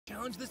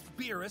challenge this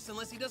Beerus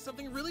unless he does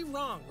something really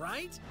wrong,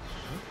 right?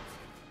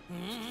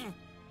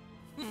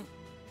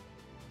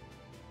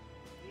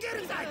 Get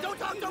inside! Don't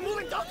talk, don't move,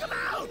 and don't come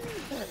out!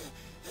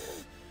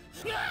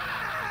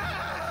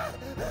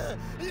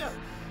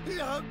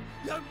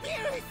 Your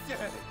Beerus,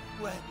 sir!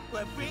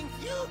 What brings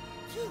you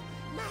to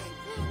my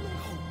family?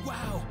 Oh,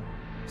 wow!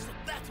 So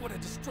that's what a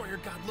destroyer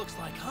god looks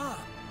like, huh?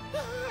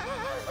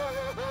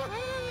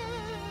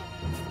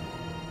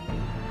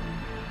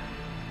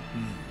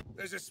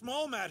 There's a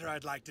small matter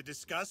I'd like to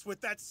discuss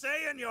with that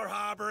Saiyan you're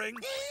harboring.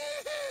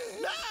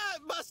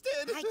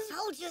 Busted! I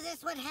told you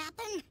this would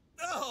happen.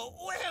 Oh,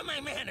 where are my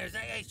manners?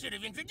 I should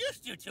have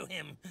introduced you to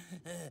him.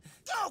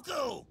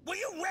 Goku! Were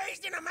you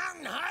raised in a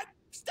mountain hut?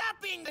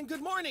 Stop being... And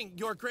good morning,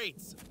 your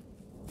greats.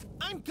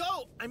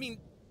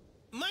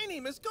 My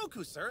name is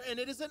Goku, sir, and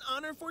it is an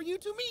honor for you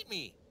to meet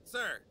me,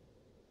 sir.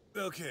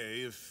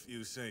 Okay, if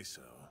you say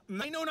so.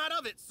 I know not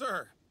of it,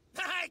 sir.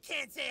 I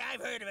can't say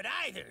I've heard of it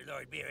either,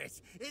 Lord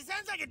Beerus. It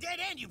sounds like a dead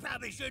end you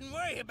probably shouldn't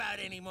worry about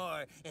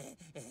anymore.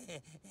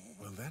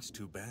 Well, that's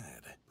too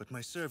bad. But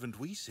my servant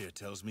Whis here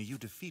tells me you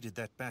defeated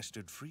that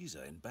bastard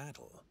Frieza in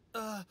battle.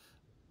 Oh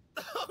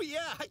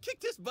yeah, I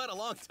kicked his butt a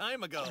long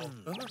time ago.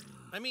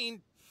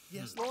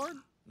 Yes, Lord?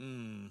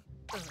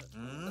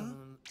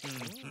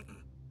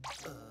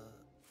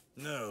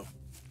 No.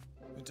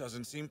 It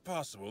doesn't seem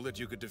possible that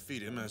you could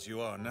defeat him as you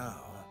are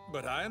now.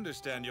 But I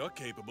understand you're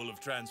capable of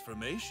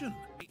transformation.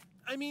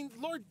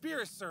 Lord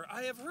Beerus, sir,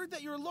 I have heard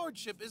that your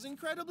lordship is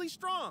incredibly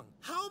strong.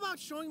 How about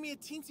showing me a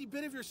teensy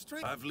bit of your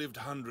strength? I've lived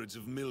hundreds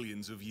of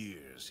millions of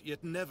years,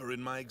 yet never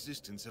in my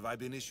existence have I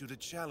been issued a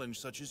challenge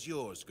such as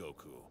yours,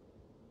 Goku.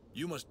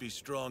 You must be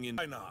strong in...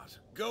 Why not?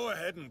 Go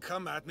ahead and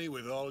come at me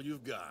with all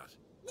you've got.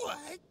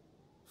 What?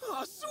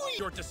 Oh, sweet!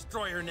 Your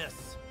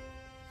destroyerness.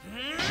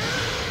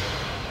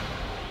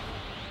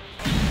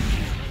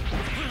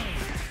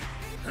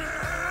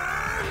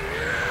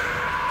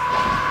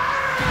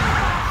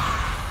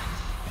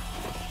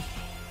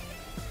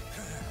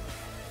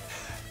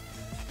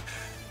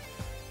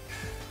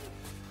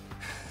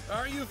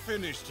 Are you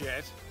finished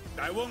yet?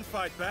 I won't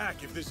fight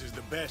back if this is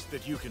the best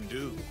that you can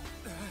do.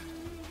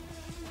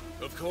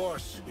 Of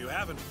course, you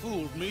haven't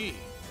fooled me.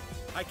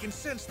 I can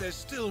sense there's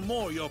still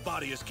more your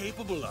body is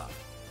capable of.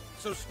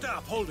 So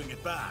stop holding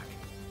it back.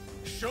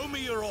 Show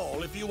me your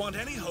all if you want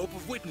any hope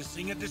of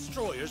witnessing a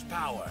destroyer's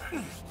power.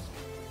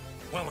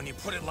 Well, when you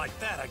put it like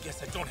that, I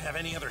guess I don't have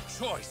any other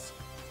choice.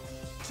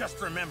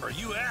 Just remember,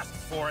 you asked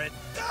for it.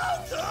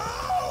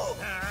 Goku!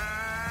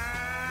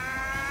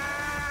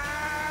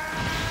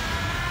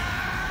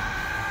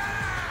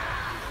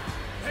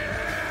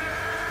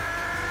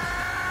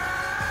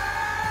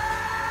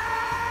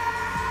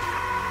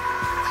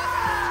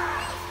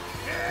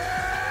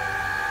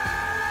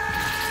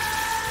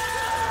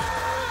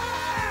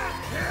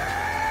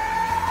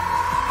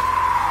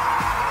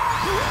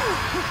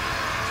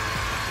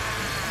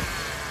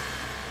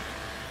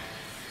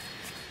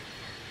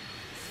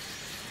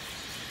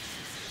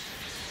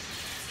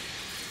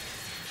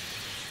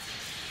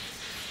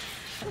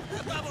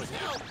 Bubbles,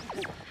 help!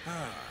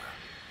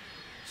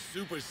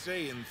 Super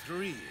Saiyan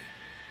 3.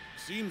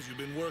 Seems you've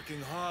been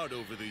working hard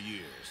over the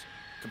years.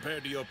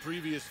 Compared to your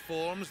previous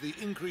forms, the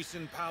increase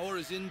in power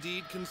is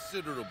indeed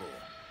considerable.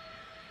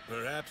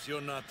 Perhaps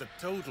you're not the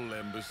total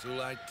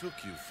imbecile I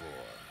took you for.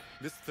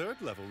 This third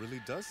level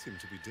really does seem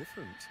to be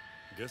different.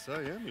 Guess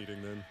I am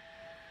eating then.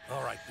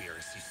 All right,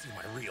 Beerus, you see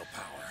my real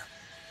power.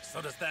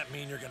 So does that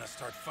mean you're gonna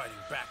start fighting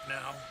back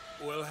now?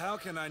 Well, how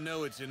can I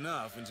know it's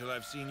enough until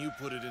I've seen you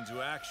put it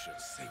into action?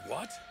 Say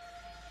what?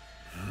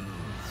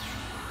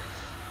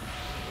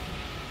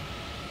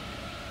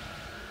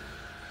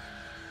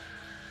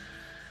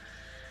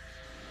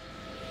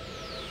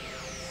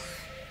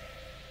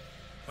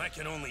 I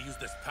can only use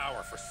this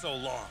power for so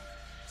long.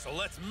 So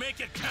let's make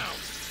it count!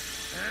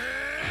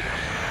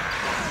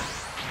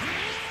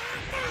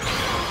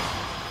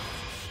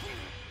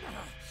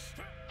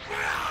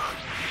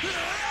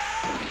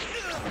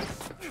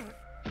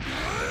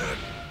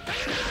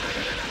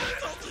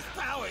 Goku's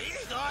power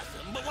is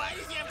awesome, but why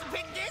does he have to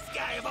pick this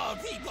guy of all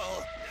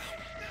people?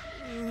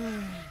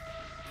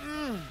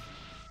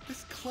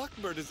 This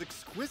clockbird is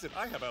exquisite.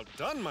 I have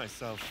outdone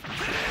myself.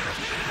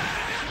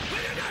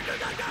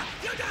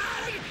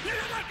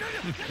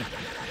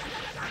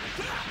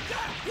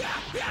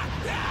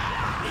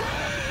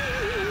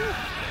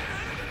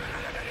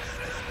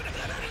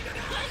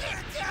 I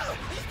can't tell!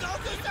 Is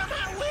Goku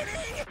somehow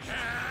winning?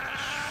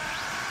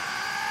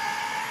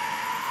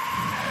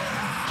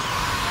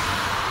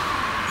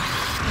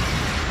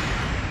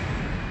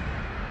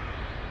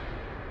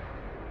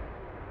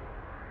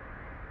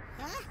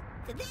 Huh?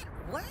 Did that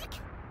work?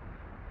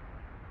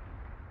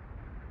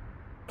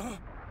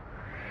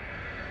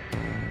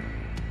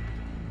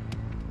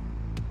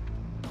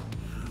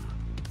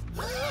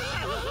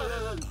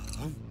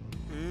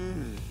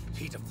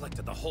 He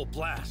deflected the whole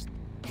blast.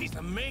 He's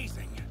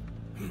amazing.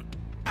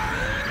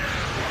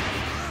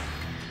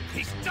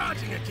 He's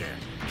dodging again.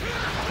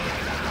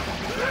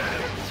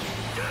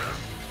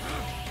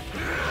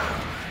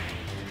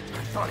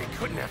 thought he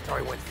couldn't after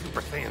I went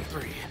Super Saiyan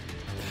 3.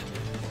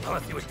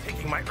 Unless he was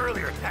taking my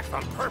earlier attacks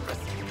on purpose,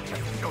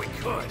 just to show he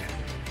could.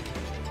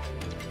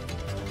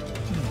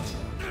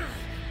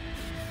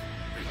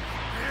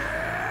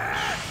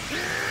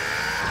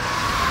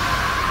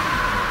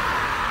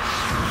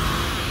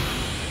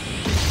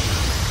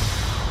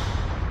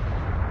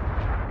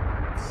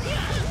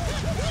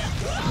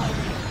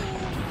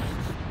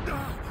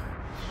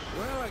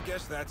 Well, I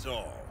guess that's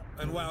all.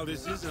 And while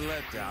this is a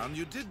letdown,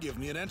 you did give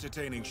me an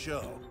entertaining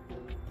show.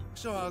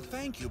 So I'll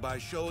thank you by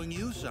showing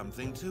you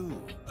something,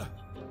 too.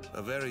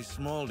 A very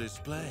small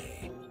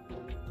display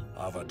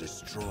of a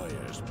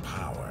destroyer's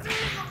power.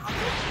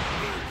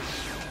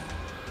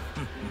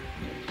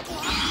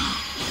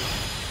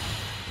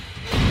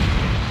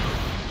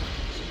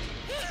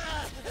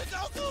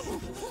 Goku!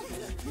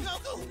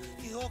 Goku,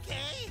 you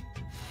okay?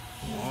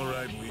 All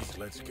right, Whis,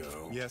 let's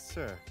go. Yes,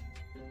 sir.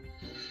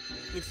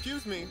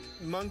 Excuse me,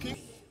 monkey?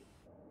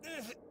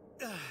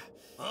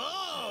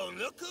 Oh,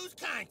 look who's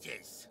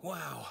conscious.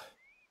 Wow.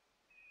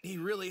 He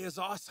really is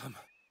awesome.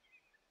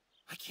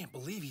 I can't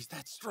believe he's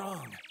that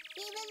strong.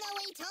 Even though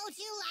he told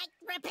you, like,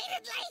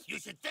 repeatedly? You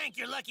should thank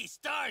your lucky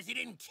stars he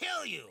didn't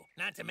kill you.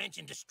 Not to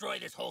mention destroy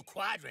this whole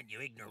quadrant, you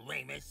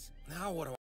ignoramus. Now what do